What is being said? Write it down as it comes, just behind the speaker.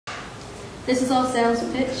This is our sales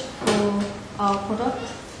pitch for our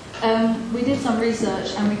product. We did some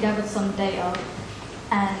research and we gathered some data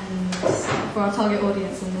and for our target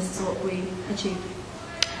audience, and this is what we achieved.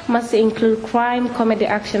 Must include crime, comedy,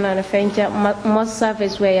 action, and adventure. Must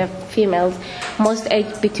service where females, most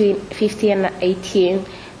aged between 15 and 18.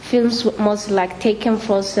 Films most like Taken,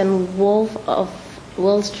 Frozen, Wolf of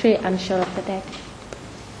Wall Street, and Shaun of the Dead.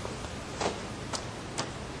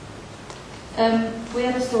 We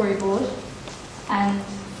had a storyboard, and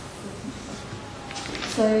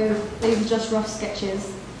so these are just rough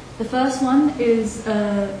sketches. The first one is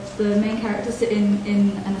the main character sitting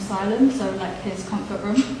in an asylum, so like his comfort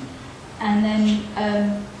room, and then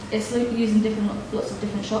it's using lots of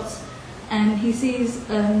different shots, and he sees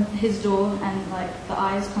his door and like the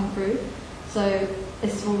eyes come through. So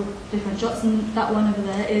it's all different shots, and that one over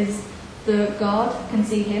there is the guard can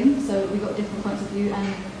see him, so we've got different points of view,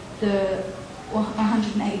 and the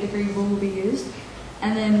 180-degree rule will be used.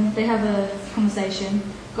 And then they have a conversation.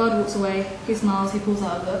 God walks away, he smiles, he pulls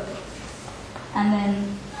out a book. And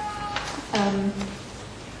then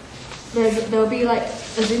there'll be like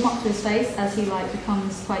a zoom up to his face as he like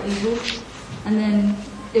becomes quite evil. And then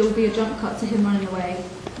it will be a jump cut to him running away.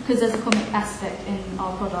 Because there's a comic aspect in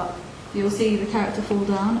our product, you'll see the character fall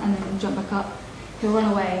down and then jump back up. He'll run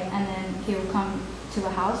away and then he'll come to a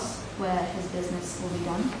house where his business will be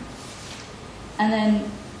done. And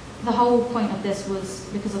then the whole point of this was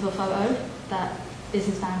because of the photo that is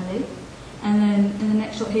his family. And then in the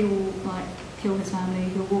next shot he will like kill his family,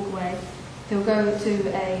 he'll walk away, he'll go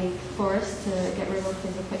to a forest to get rid of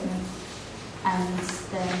his equipment, and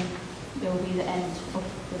then it will be the end of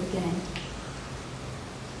the beginning.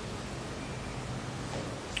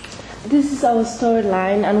 This is our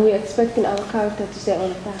storyline, and we're expecting our character to say all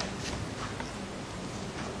of that.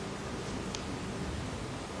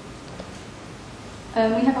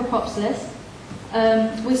 We have a props list.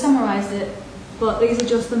 We summarised it, but these are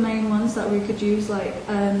just the main ones that we could use, like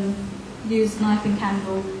use knife and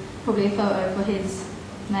candle, probably a photo for his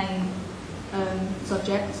main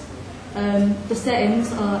subject. The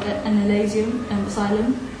settings are an Elysium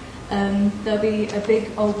asylum. There'll be a big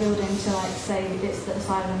old building to like say it's the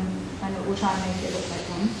asylum, and we'll try and make it look like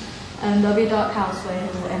one. There'll be a dark house where he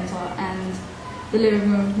will enter, and the living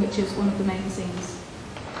room, which is one of the main scenes.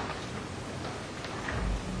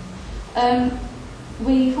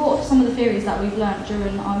 We thought of some of the theories that we've learnt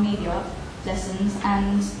during our media lessons,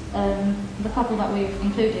 and the couple that we've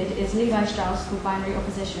included is Levi Strauss for binary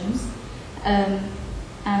oppositions,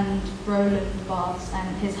 and Roland Barthes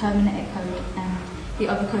and his hermeneutic code, and the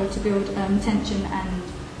other code to build tension and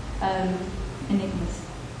enigmas.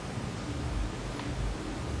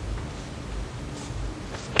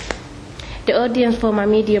 The audience for my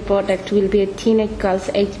media product will be teenage girls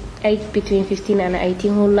aged between 15 and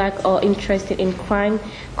 18 who like or interested in crime,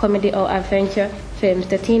 comedy or adventure films.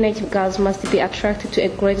 The teenage girls must be attracted to a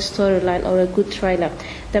great storyline or a good trailer.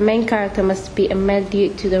 The main character must be a male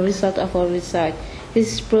due to the result of our research.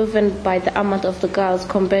 This is proven by the amount of the girls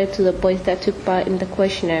compared to the boys that took part in the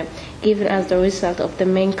questionnaire, given as the result of the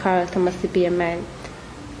main character must be a man.